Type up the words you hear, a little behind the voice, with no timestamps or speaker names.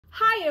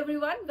Hi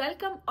everyone,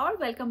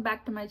 welcome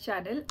back to my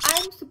channel.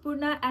 I am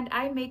Supurna and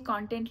I make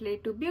content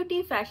related to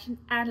beauty, fashion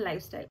and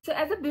lifestyle. So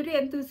as a beauty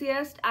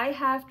enthusiast, I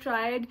have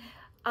tried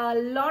a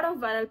lot of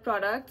viral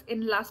products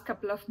in last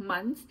couple of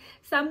months.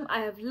 Some I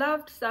have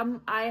loved,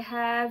 some I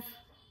have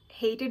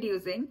hated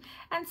using,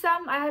 and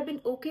some I have been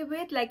okay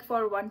with, like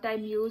for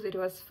one-time use it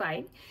was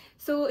fine.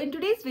 So in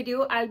today's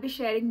video I'll be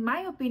sharing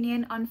my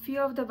opinion on few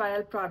of the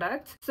viral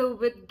products. So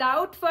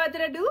without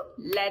further ado,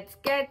 let's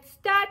get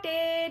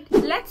started.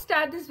 Let's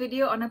start this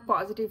video on a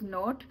positive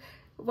note.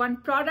 One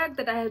product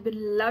that I have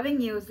been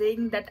loving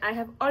using, that I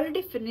have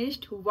already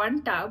finished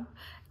one tub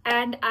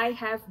and I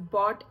have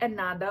bought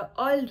another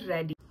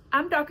already.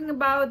 I'm talking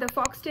about the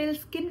Foxtail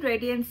Skin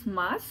Radiance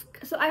Mask.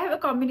 So I have a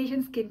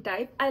combination skin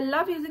type. I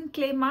love using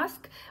clay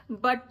mask,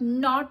 but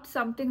not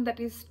something that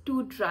is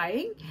too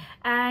drying.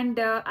 And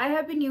I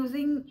have been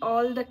using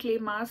all the clay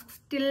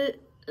masks till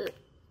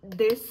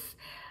this,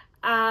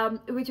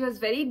 which was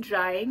very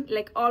drying.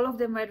 Like all of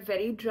them were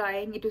very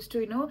drying. It used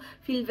to,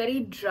 feel very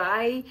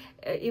dry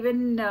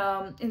even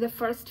in the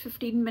first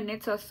 15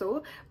 minutes or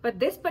so. But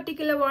this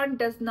particular one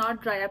does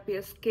not dry up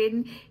your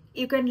skin.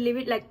 You can leave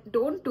it, like,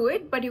 don't do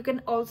it, but you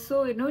can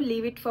also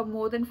leave it for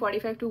more than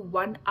 45 to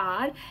 1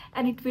 hour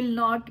and it will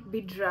not be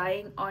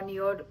drying on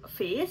your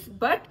face,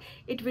 but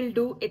it will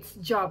do its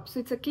job. So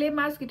it's a clay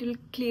mask. It will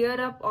clear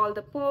up all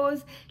the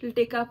pores, it will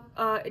take off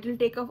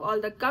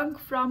all the gunk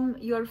from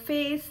your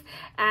face,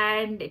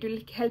 and it will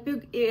help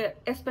you,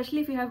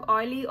 especially if you have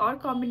oily or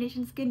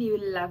combination skin, you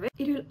will love it.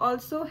 It will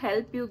also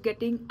help you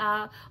getting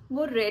a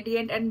more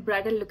radiant and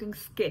brighter looking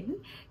skin.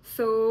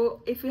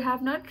 So if you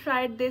have not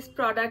tried this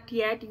product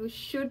yet, you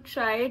should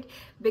try it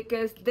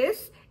because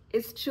this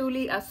is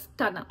truly a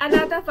stunner.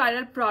 Another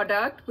viral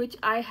product which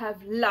I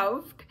have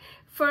loved.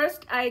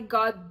 First I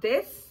got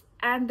this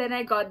and then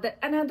I got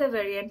another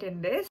variant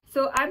in this.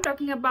 So I'm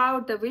talking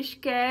about the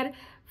Wishcare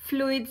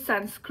Fluid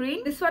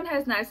Sunscreen. This one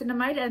has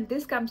niacinamide and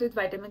this comes with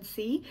vitamin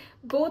C.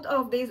 Both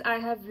of these I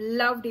have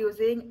loved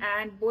using,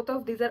 and both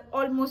of these are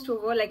almost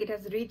over, like it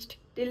has reached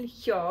till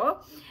here.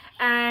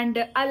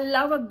 And I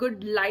love a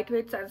good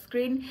lightweight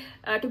sunscreen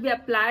to be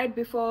applied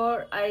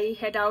before I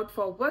head out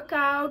for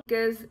workout,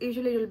 because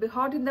usually it will be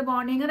hot in the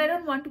morning and I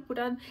don't want to put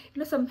on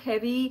some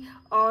heavy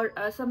or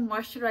some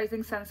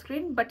moisturizing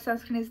sunscreen, but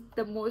sunscreen is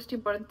the most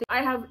important thing.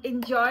 I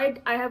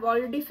have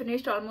already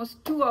finished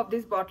almost 2 of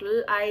this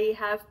bottle. I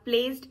have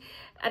placed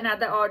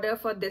another order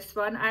for this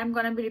one. I'm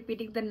gonna be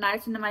repeating the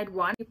niacinamide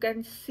one. You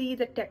can see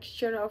the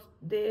texture of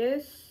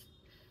this,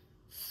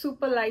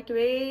 super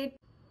lightweight.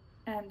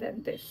 And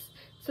then this.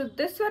 So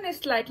this one is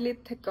slightly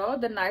thicker,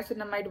 the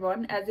niacinamide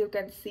one, as you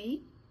can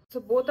see.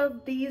 So both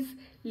of these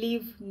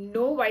leave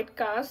no white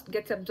cast,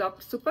 gets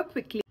absorbed super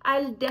quickly.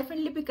 I'll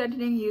definitely be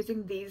continuing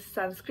using these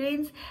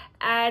sunscreens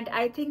and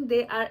I think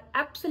they are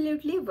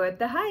absolutely worth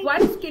the hype.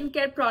 One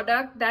skincare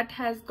product that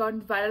has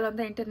gone viral on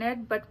the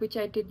internet, but which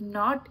I did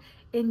not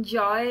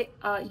enjoy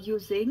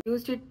using.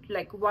 Used it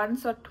like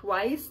once or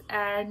twice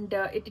and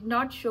it did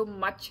not show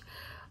much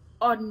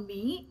on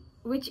me,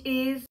 which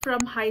is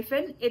from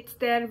Hyphen. It's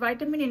their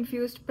vitamin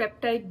infused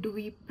peptide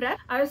dewy prep.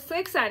 I was so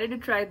excited to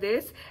try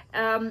this.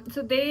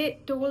 So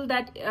they told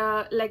that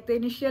like the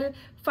initial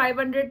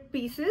 500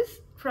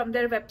 pieces from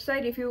their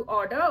website, if you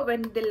order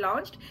when they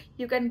launched,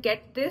 you can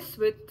get this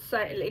with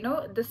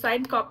the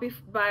signed copy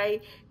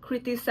by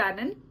Kriti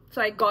Sanon.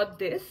 So I got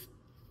this.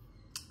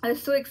 I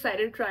was so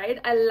excited to try it.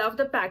 I love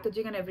the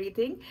packaging and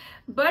everything.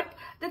 But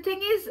the thing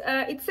is,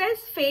 it says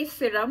face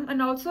serum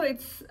and also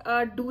it's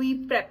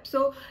dewy prep.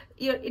 So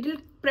it will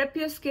prep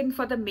your skin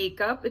for the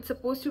makeup. It's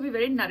supposed to be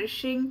very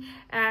nourishing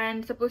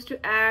and supposed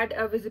to add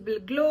a visible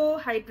glow,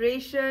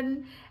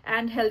 hydration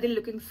and healthy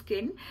looking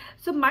skin.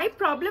 So my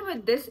problem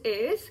with this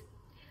is,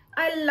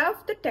 I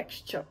love the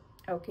texture,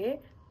 okay?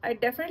 I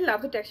definitely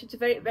love the texture. It's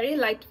very, very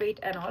lightweight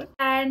and all.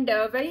 And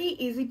very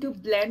easy to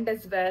blend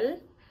as well.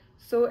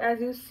 So as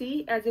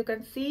you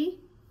can see,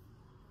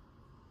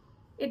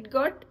 it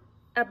got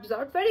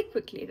absorbed very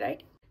quickly,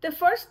 right? The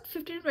first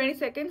 15 to 20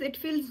 seconds, it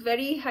feels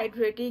very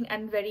hydrating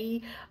and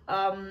very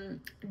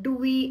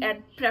dewy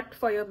and prepped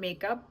for your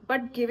makeup.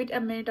 But give it a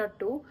minute or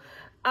two.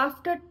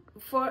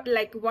 For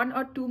like 1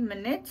 or 2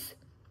 minutes,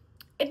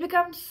 it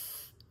becomes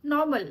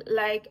normal,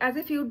 like as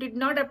if you did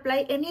not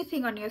apply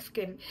anything on your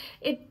skin.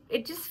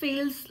 It just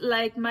feels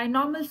like my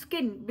normal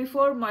skin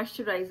before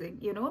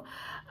moisturizing,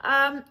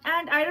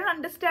 and I don't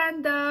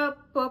understand the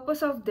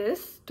purpose of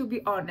this, to be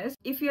honest.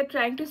 If you're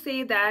trying to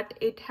say that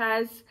it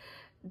has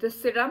the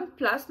serum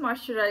plus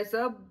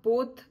moisturizer,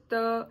 both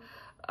the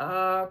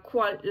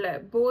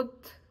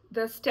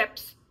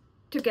steps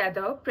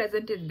together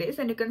present in this,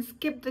 and you can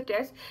skip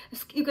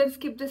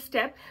the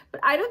step,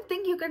 but I don't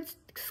think you can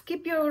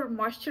skip your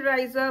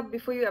moisturizer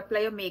before you apply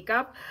your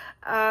makeup,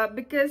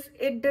 because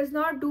it does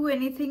not do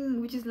anything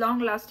which is long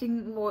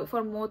lasting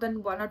for more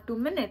than 1 or 2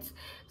 minutes.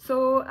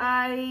 So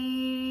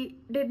I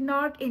did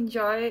not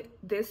enjoy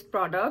this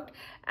product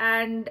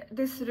and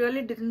this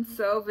really didn't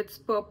serve its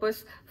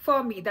purpose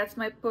for me. That's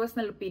my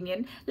personal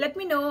opinion. Let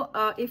me know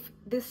if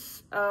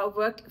this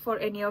worked for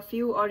any of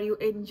you or you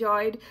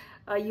enjoyed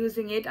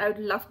using it, I would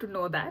love to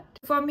know that.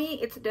 For me,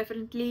 it's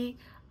definitely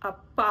a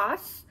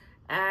pass,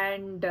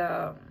 and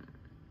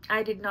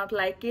I did not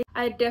like it.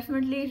 I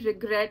definitely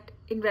regret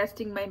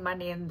investing my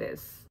money in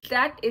this.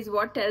 That is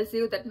what tells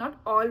you that not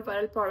all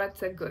viral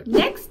products are good.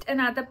 Next,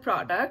 another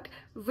product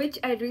which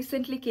I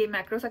recently came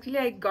across. Actually,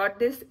 I got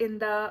this in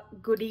the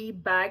goodie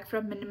bag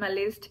from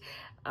Minimalist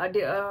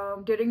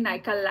during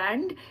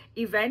Nykaa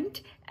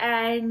event,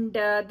 and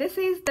this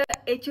is the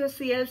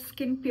HOCL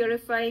Skin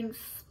Purifying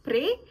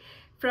Spray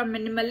from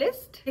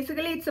Minimalist.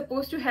 Basically, it's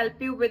supposed to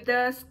help you with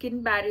the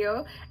skin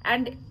barrier,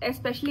 and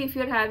especially if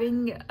you're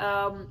having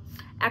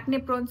acne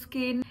prone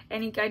skin,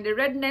 any kind of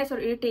redness or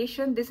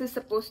irritation, this is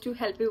supposed to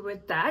help you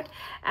with that.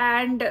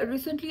 And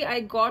recently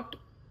I got,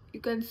 you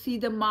can see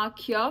the mark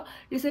here,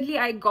 recently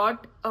I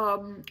got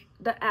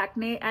the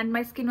acne and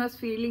my skin was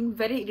feeling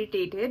very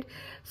irritated,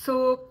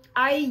 so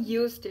I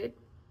used it.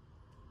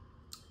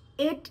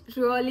 It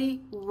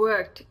really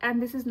worked,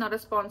 and this is not a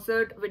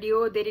sponsored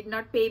video. They did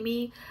not pay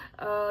me,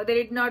 they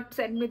did not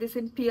send me this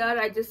in PR.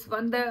 I just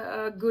won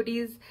the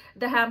goodies,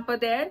 the hamper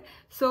there.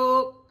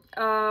 So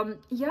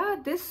yeah,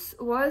 this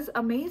was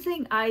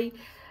amazing.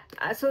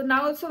 So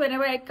now also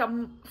whenever I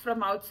come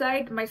from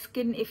outside, my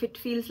skin, if it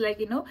feels like,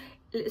 you know,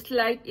 it's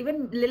like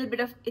even a little bit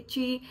of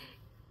itchy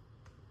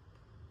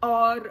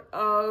or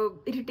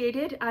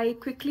irritated, I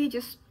quickly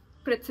just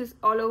spritz this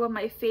all over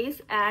my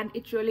face and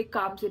it really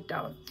calms it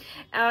down.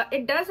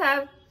 It does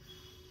have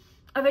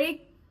a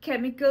very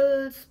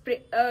chemical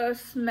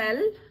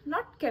smell,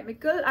 not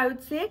chemical, I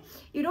would say,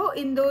 you know,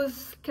 in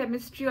those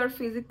chemistry or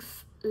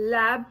physics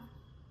lab,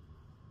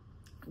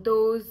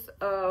 those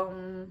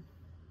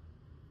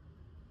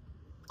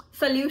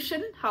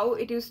solution, how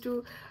it used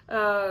to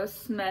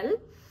smell,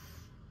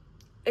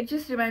 it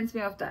just reminds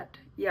me of that.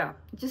 Yeah,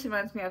 it just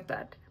reminds me of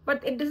that.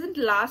 But it doesn't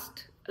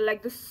last,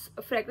 like this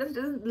fragrance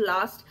doesn't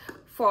last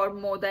for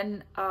more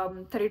than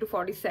 30 to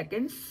 40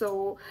 seconds.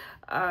 So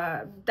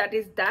that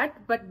is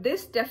that. But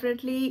this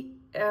definitely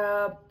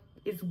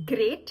is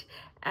great,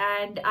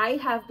 and I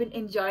have been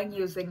enjoying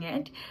using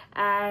it,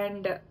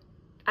 and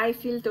I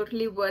feel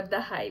totally worth the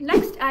hype.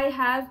 Next, I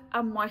have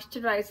a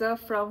moisturizer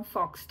from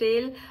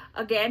Foxtail.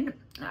 Again,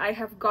 I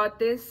have got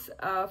this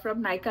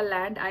from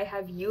Nykaa. I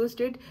have used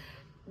it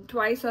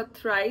twice or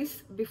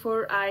thrice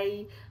before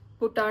I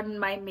put on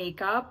my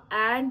makeup,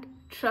 and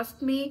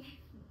trust me,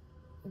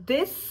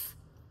 this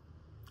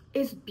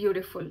is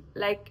beautiful.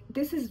 Like,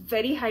 this is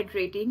very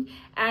hydrating,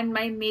 and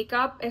my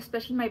makeup,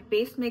 especially my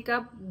base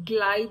makeup,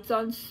 glides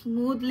on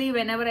smoothly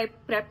whenever I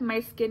prep my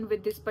skin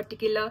with this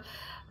particular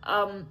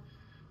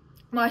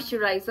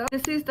moisturizer.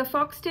 This is the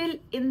Foxtail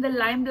in the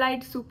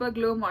Limelight Super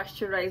Glow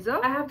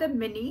Moisturizer. I have the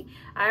mini.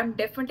 I am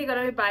definitely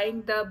gonna be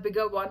buying the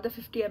bigger one, the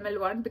 50 ml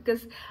one,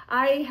 because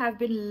I have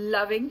been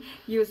loving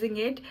using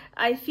it.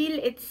 I feel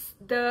it's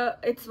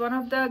one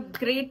of the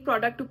great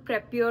product to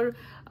prep your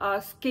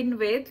skin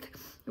with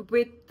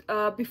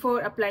before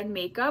applying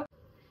makeup.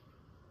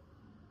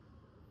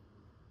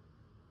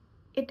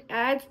 It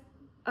adds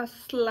a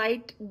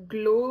slight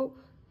glow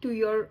to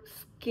your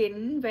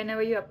skin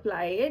whenever you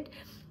apply it,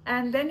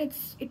 and then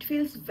it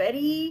feels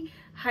very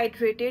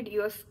hydrated,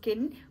 your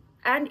skin,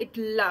 and it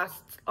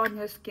lasts on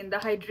your skin, the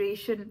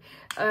hydration,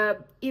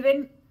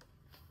 even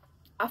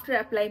after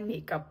applying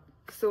makeup.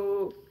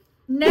 So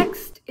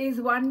next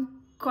is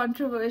one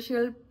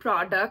controversial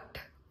product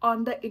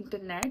on the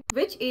internet,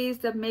 which is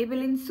the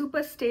Maybelline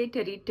Superstay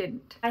Terry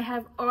Tint. I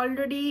have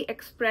already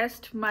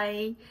expressed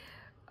my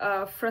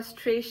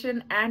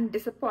frustration and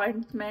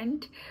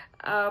disappointment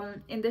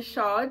in the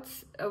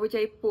shorts which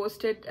I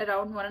posted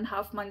around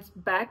 1.5 months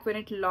back when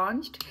it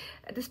launched.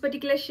 This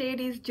particular shade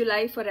is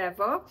July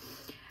Forever.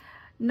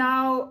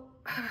 Now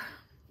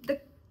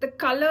the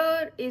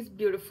color is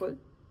beautiful.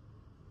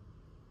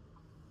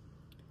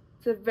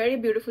 It's a very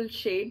beautiful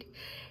shade.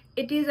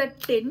 It is a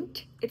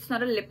tint, it's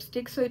not a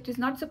lipstick, so it is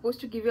not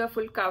supposed to give you a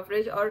full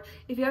coverage, or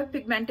if you have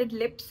pigmented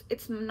lips,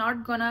 it's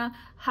not gonna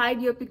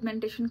hide your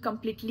pigmentation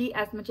completely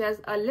as much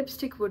as a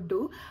lipstick would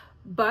do.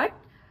 But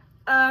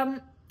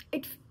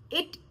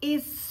it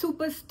is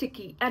super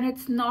sticky and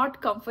it's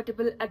not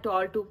comfortable at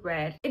all to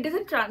wear. It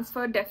doesn't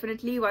transfer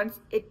definitely once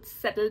it's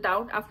settled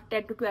down. After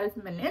 10 to 12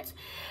 minutes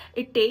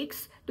it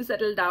takes to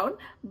settle down,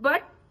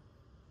 but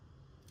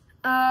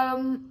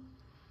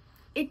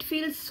it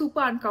feels super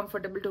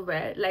uncomfortable to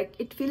wear. Like,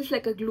 it feels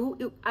like a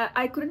glue.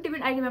 I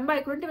remember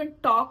I couldn't even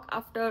talk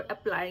after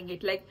applying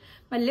it. Like,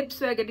 my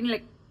lips were getting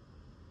like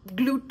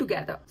glued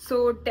together.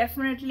 So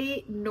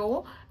definitely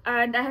no.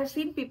 And I have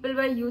seen people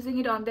were using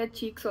it on their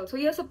cheeks also.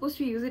 You're supposed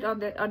to use it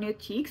on your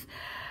cheeks,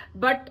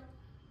 but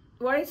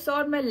what I saw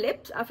on my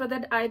lips, after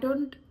that I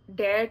don't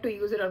dare to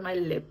use it on my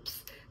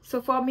lips.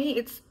 So for me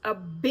it's a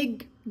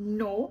big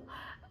no.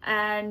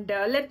 And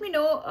let me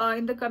know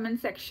in the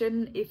comment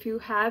section if you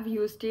have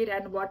used it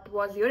and what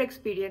was your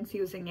experience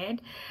using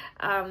it.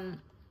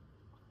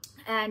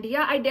 And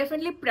yeah, I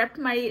definitely prepped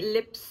my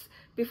lips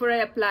before I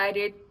applied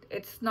it.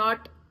 It's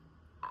not,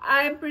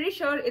 I'm pretty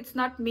sure it's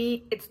not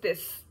me, it's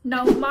this.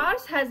 Now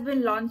Mars has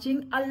been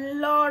launching a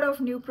lot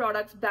of new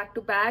products back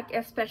to back,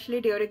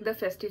 especially during the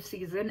festive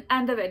season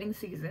and the wedding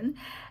season,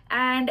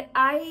 and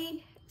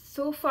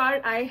so far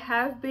I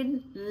have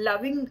been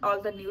loving all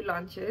the new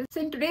launches.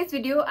 So in today's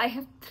video I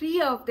have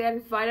 3 of their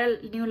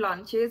viral new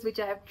launches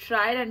which I have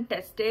tried and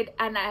tested,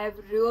 and I have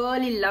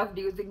really loved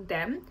using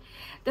them.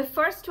 The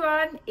first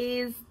one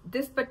is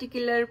this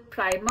particular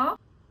primer.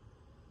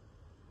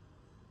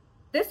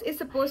 This is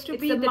supposed to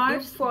be the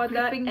Mars for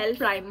the e.l.f.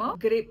 primer,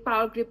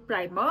 Power Grip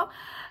Primer,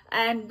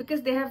 and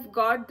because they have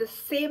got the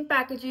same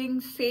packaging,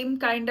 same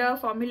kind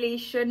of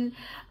formulation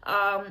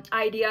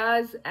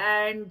ideas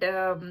and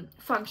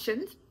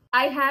functions,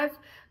 I have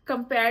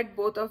compared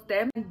both of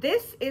them.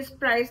 This is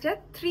priced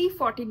at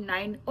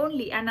 $349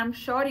 only, and I'm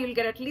sure you'll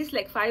get at least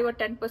like 5 or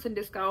 10%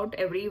 discount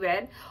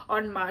everywhere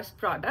on Mars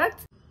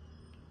products.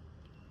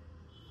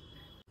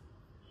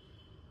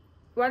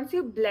 Once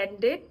you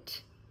blend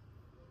it,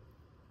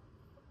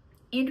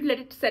 you need to let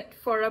it set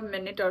for a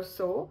minute or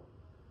so.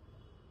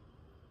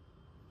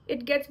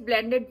 It gets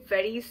blended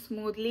very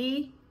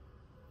smoothly,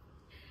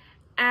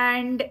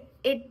 and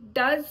it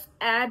does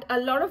add a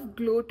lot of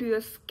glow to your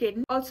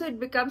skin. Also, it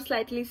becomes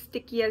slightly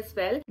sticky as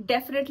well.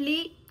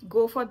 Definitely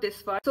go for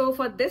this one. So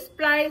for this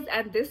price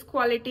and this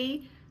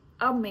quality,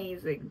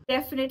 amazing.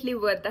 Definitely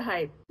worth the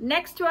hype.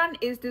 Next one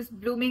is this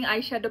Blooming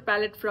eyeshadow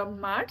palette from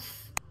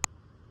Mars.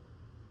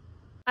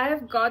 I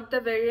have got the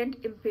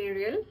variant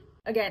Imperial.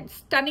 Again,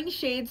 stunning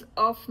shades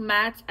of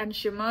mattes and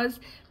shimmers,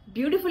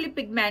 beautifully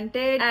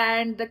pigmented,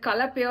 and the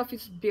color payoff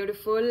is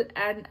beautiful.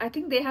 And I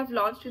think they have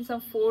launched in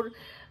some 4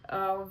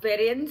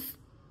 variants.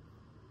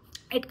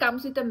 It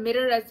comes with a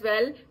mirror as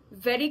well.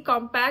 Very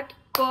compact,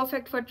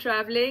 perfect for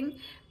traveling,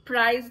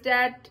 priced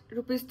at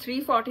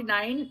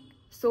 ₹349.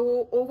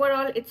 So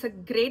overall, it's a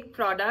great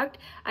product.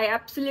 I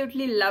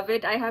absolutely love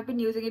it. I have been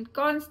using it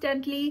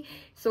constantly.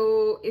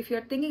 So if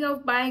you're thinking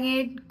of buying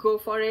it, go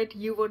for it.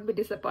 You won't be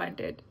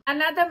disappointed.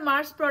 Another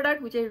Mars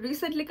product which I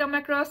recently come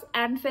across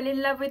and fell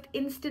in love with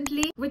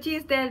instantly, which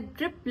is their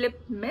Drip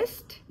Lip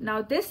Mist.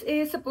 Now this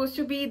is supposed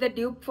to be the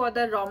dupe for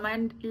the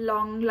Romand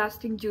Long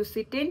Lasting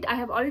Juicy Tint. I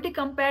have already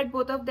compared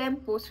both of them,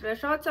 posted a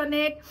shots on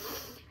it.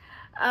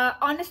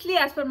 Honestly,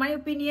 as per my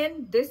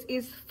opinion, this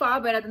is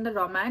far better than the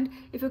Romand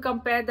if you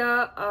compare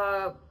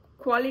the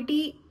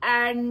quality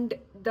and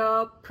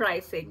the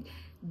pricing.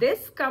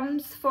 This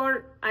comes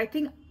for, I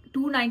think,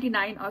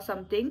 $299 or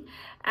something,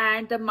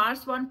 and the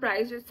Mars one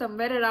price is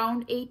somewhere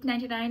around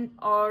 $899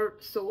 or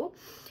so.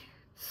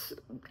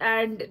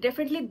 And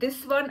definitely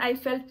this one I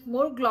felt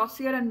more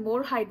glossier and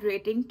more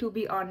hydrating, to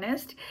be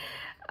honest,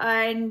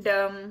 and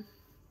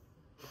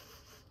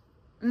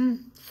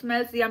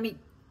smells yummy.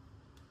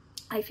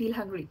 I feel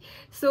hungry.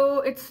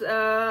 So it's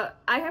I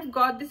have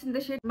got this in the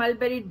shade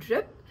Mulberry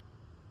Drip.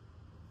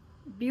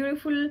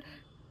 Beautiful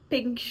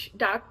pink,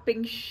 dark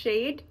pink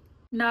shade.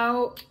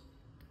 Now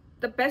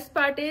the best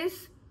part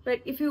is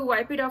that if you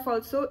wipe it off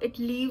also, it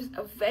leaves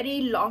a very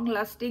long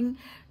lasting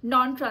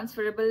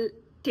non-transferable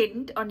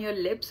tint on your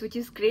lips, which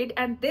is great.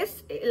 And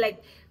this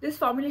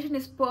formulation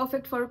is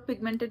perfect for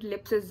pigmented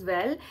lips as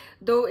well.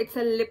 Though it's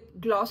a lip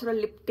gloss or a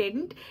lip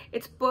tint,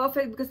 it's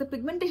perfect because the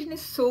pigmentation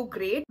is so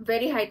great,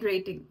 very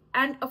hydrating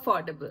and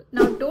affordable.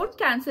 Now don't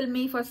cancel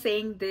me for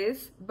saying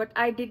this, but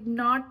I did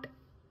not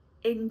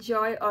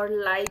enjoy or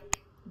like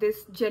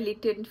this jelly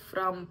tint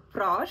from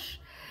Prosh.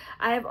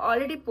 I have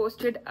already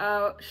posted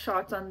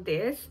shots on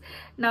this.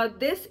 Now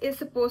this is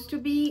supposed to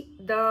be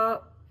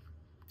the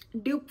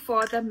dupe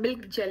for the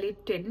Milk Jelly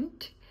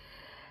tint.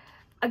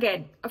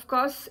 Again, of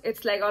course,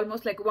 it's like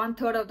almost like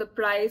 1/3 of the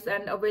price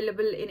and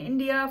available in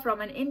India from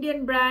an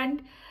Indian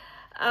brand.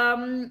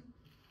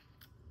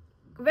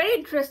 Very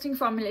interesting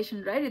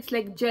formulation, right? It's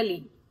like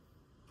jelly.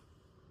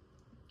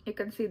 You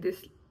can see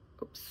this,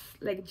 oops,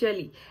 like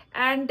jelly,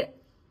 and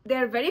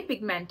they're very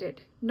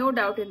pigmented, no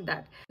doubt in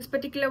that. This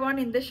particular one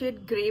in the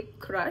shade Grape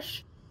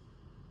Crush.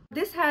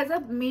 This has a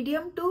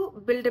medium to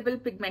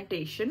buildable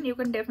pigmentation. You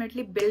can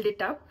definitely build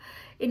it up.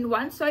 In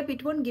one swipe,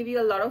 it won't give you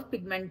a lot of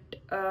pigment,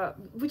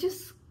 which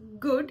is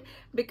good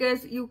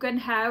because you can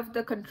have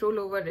the control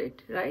over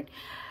it, right?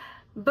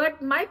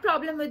 But my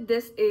problem with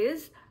this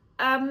is,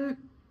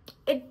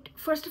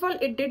 first of all,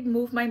 it did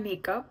move my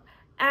makeup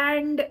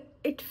and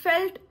it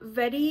felt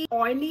very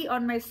oily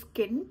on my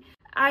skin.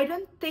 I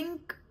don't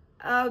think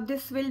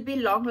this will be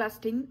long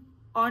lasting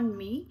on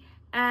me,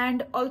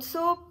 and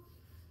also,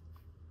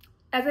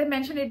 as I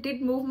mentioned, it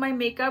did move my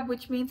makeup,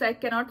 which means I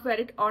cannot wear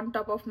it on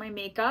top of my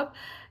makeup.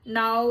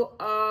 Now,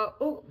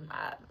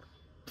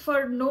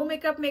 for no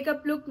makeup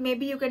look,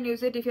 maybe you can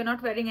use it if you're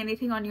not wearing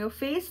anything on your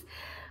face.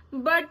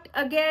 But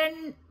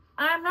again,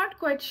 I'm not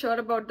quite sure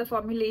about the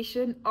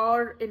formulation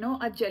or,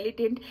 a jelly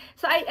tint.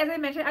 So as I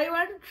mentioned, I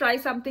want to try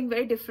something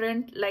very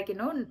different, like,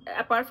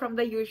 apart from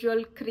the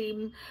usual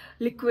cream,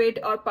 liquid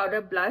or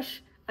powder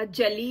blush. A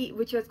jelly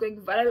which was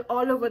going viral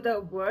all over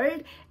the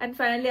world, and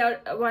finally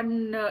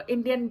one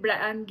Indian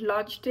brand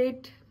launched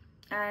it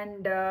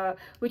and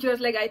which was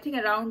like I think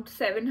around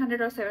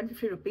 700 or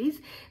 750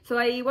 rupees. So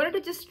I wanted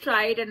to just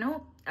try it,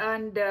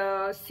 and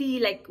see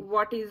like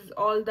what is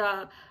all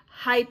the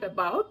hype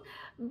about.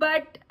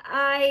 But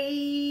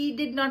I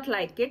did not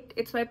like it.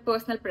 It's my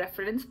personal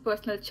preference,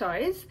 personal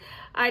choice.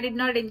 I did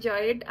not enjoy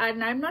it,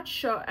 and I'm not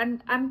sure,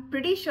 and I'm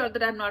pretty sure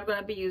that I'm not going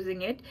to be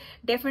using it.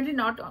 Definitely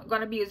not going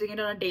to be using it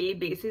on a daily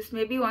basis.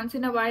 Maybe once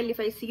in a while, if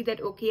I see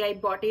that okay, I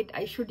bought it,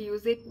 I should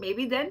use it,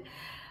 maybe then.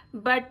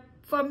 But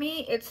for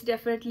me, it's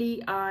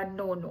definitely a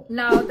no-no.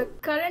 Now, the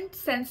current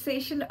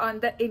sensation on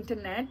the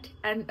internet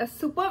and a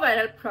super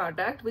viral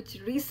product which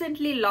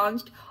recently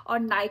launched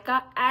on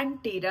Nykaa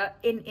and Tira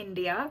in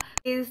India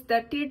is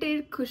the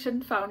Tinted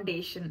Cushion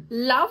Foundation.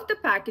 Love the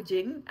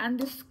packaging, and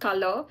this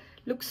color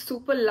looks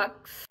super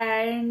luxe.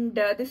 And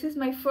this is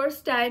my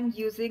first time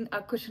using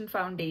a cushion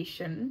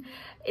foundation.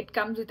 It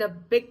comes with a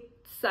big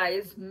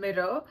size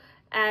mirror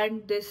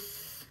and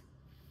this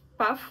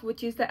puff,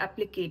 which is the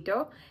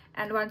applicator.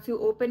 And once you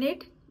open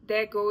it,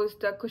 there goes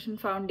the cushion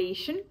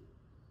foundation.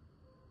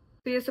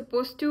 So you're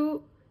supposed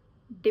to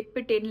dip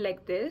it in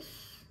like this.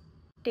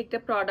 Take the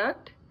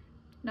product.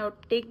 Now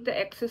take the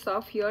excess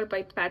off here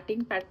by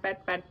patting, pat,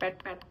 pat, pat,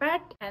 pat, pat,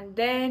 pat. And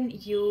then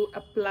you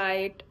apply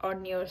it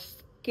on your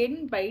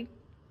skin by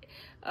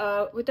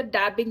with a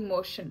dabbing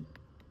motion.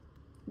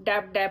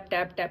 Dab, dab,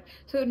 dab, dab.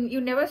 So you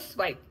never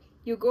swipe.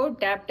 You go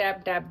dab,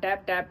 dab, dab,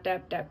 dab, dab,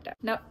 dab, dab, dab.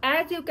 Now,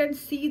 as you can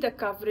see the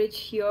coverage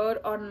here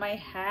on my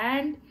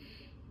hand,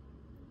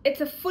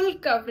 it's a full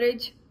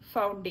coverage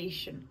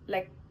foundation,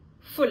 like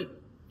full.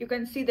 You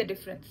can see the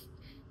difference.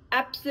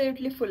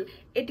 Absolutely full.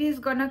 It is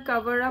gonna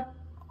cover up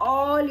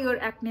all your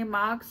acne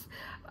marks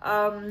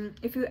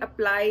if you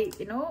apply,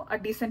 a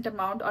decent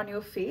amount on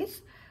your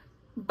face.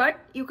 But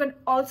you can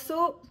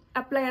also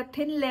apply a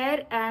thin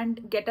layer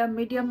and get a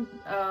medium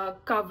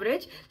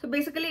coverage. So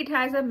basically it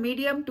has a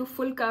medium to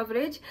full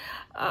coverage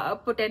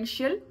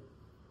potential,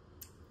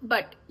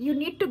 but you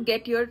need to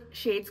get your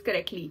shades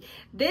correctly.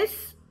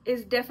 This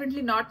is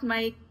definitely not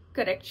my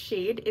correct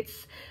shade.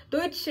 It's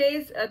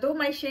though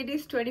my shade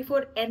is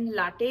 24N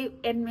latte,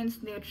 N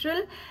means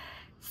neutral,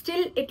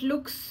 still it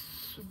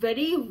looks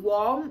very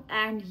warm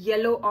and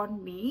yellow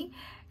on me.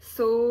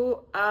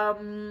 So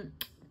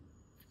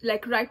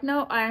like right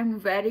now I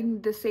am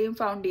wearing the same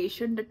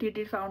foundation, the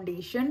Tinted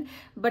foundation,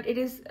 but it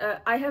is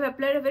I have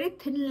applied a very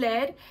thin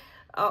layer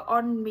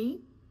on me,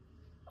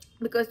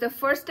 because the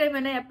first time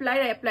when I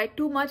applied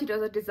too much. It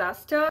was a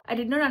disaster. I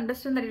did not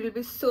understand that it will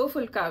be so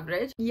full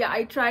coverage. Yeah,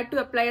 I tried to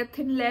apply a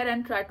thin layer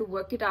and try to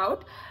work it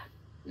out.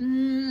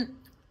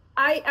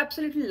 I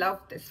absolutely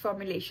love this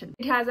formulation.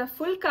 It has a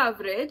full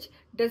coverage,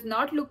 does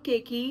not look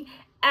cakey,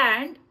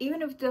 and even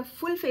with the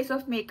full face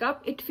of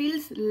makeup, it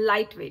feels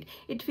lightweight.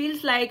 It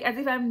feels like as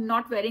if I'm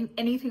not wearing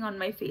anything on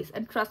my face.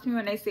 And trust me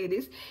when I say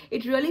this,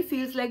 it really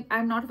feels like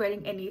I'm not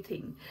wearing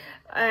anything,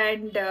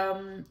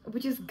 and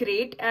which is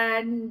great.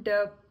 And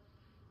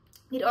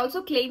it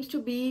also claims to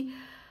be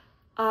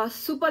a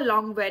super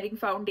long wearing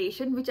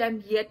foundation, which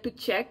I'm yet to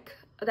check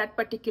that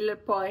particular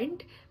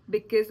point,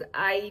 because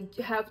I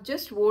have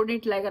just worn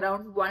it like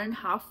around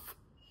 1.5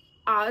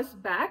 hours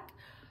back,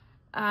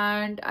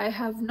 and I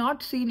have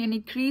not seen any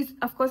crease.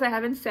 Of course, I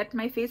haven't set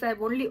my face.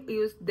 I've only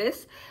used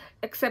this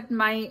except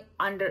my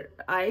under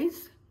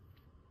eyes.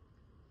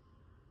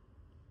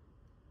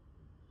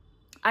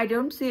 I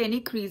don't see any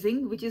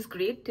creasing, which is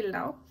great till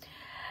now.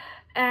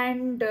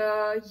 And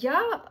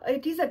yeah,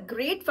 it is a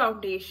great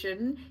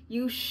foundation.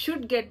 You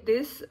should get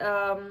this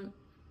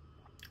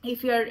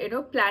if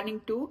you're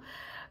planning to,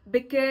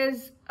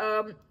 because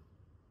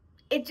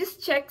it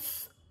just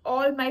checks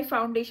all my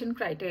foundation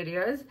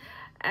criterias.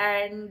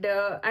 And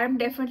I'm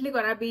definitely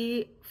gonna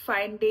be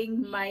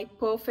finding my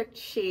perfect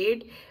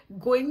shade,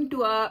 going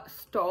to a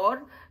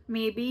store,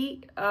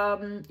 maybe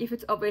if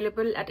it's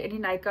available at any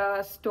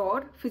Nykaa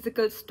store,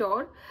 physical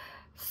store.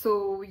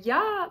 So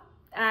yeah,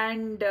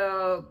 and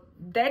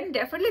then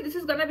definitely this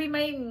is gonna be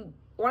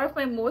one of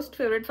my most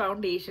favorite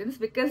foundations,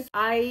 because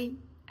I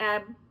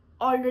am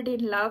already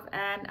in love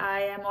and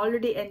I am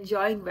already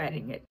enjoying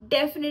wearing it.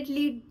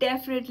 Definitely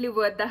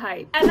worth the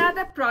hype.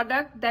 Another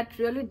product that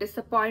really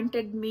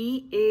disappointed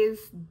me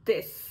is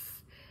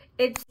this.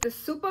 It's the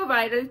super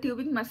viral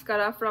tubing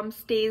mascara from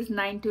Stays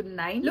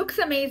 929. Looks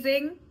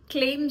amazing,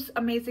 claims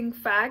amazing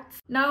facts.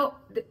 Now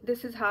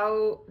this is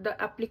how the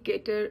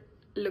applicator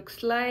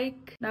looks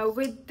like. Now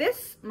with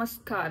this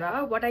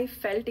mascara, what I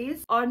felt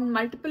is on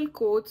multiple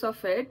coats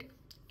of it,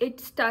 it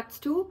starts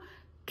to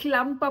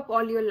clump up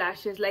all your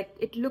lashes. Like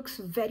it looks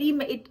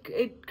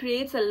it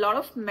creates a lot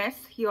of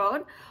mess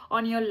here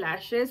on your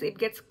lashes. It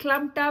gets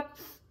clumped up.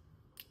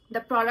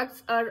 The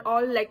products are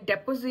all like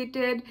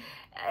deposited.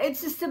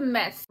 It's just a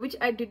mess, which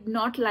I did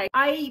not like.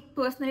 I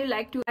personally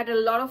like to add a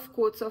lot of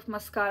coats of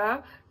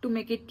mascara to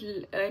make it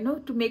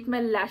to make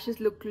my lashes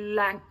look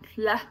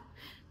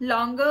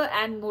longer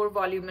and more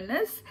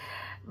voluminous,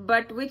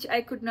 but which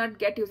I could not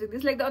get using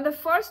this. Like on the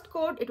first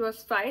coat it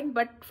was fine,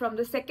 but from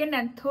the second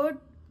and third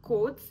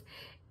coats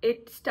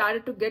it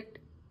started to get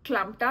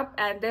clumped up,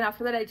 and then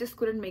after that I just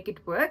couldn't make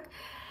it work.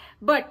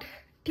 But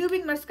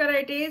tubing mascara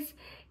it is.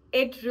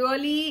 It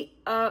really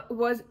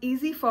was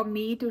easy for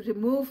me to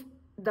remove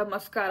the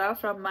mascara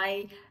from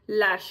my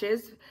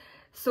lashes.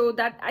 So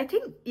that I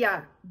think,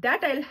 yeah,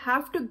 that I'll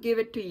have to give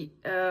it to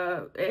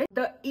it.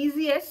 The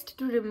easiest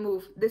to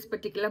remove this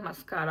particular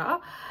mascara,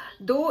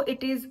 though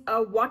it is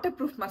a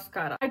waterproof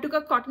mascara. I took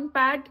a cotton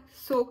pad,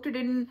 soaked it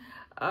in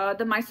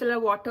the micellar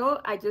water.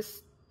 I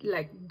just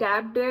like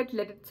dabbed it,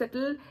 let it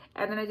settle,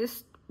 and then I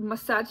just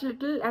massaged a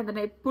little, and then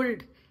I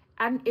pulled,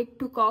 and it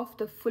took off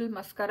the full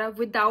mascara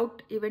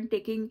without even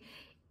taking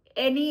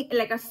any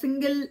like a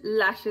single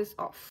lashes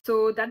off.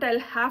 So that I'll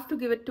have to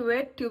give it to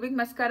it. Tubing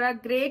mascara,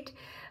 great,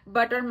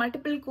 but on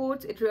multiple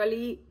coats it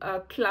really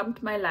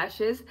clumped my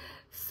lashes,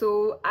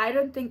 so I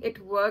don't think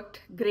it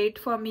worked great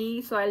for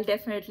me, so I'll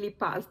definitely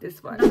pass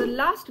this one. Now the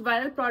last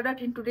viral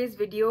product in today's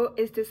video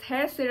is this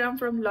hair serum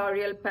from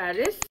L'Oreal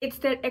Paris. It's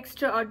their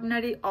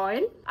extraordinary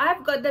oil.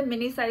 I've got the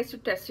mini size to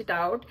test it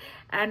out,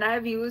 and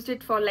I've used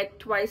it for like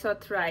twice or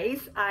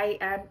thrice. I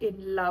am in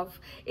love.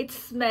 It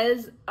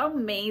smells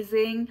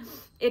amazing.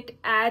 It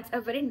adds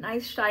a very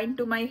nice shine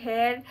to my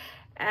hair,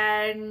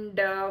 and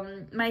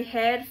my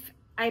hair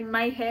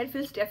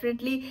feels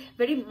definitely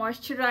very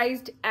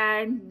moisturized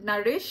and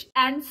nourished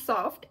and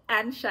soft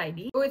and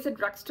shiny. So it's a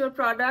drugstore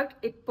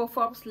product. It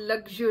performs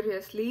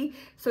luxuriously,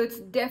 so it's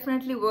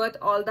definitely worth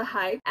all the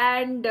hype.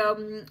 And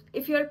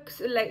if you're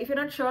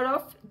not sure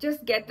of,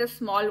 just get the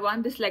small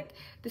one. This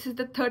is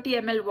the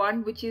 30 ml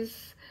one, which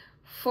is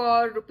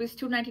for rupees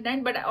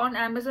 299, but on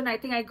Amazon I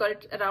think I got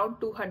it around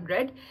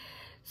 200.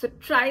 So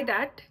try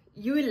that.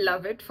 You will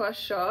love it for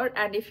sure,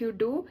 and if you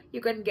do, you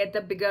can get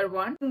the bigger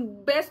one.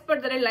 Best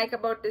part that I like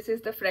about this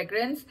is the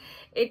fragrance.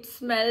 It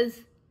smells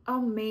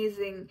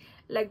amazing,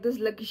 like this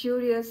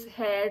luxurious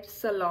hair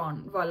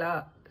salon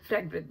voila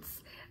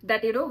fragrance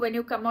that, you know, when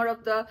you come out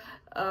of the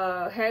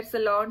hair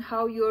salon,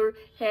 how your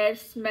hair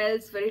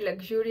smells very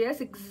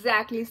luxurious,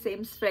 exactly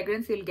same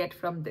fragrance you'll get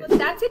from this. So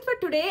that's it for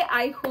today.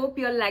 I hope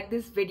you'll like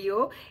this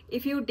video.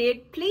 If you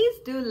did, please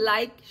do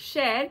like,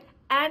 share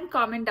and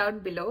comment down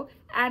below.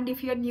 And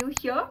if you're new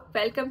here,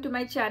 welcome to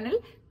my channel.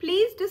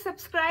 Please do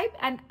subscribe,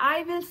 and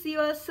I will see you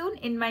all soon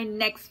in my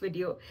next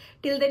video.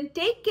 Till then,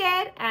 take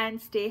care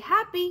and stay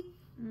happy.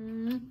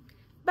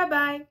 Bye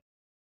bye.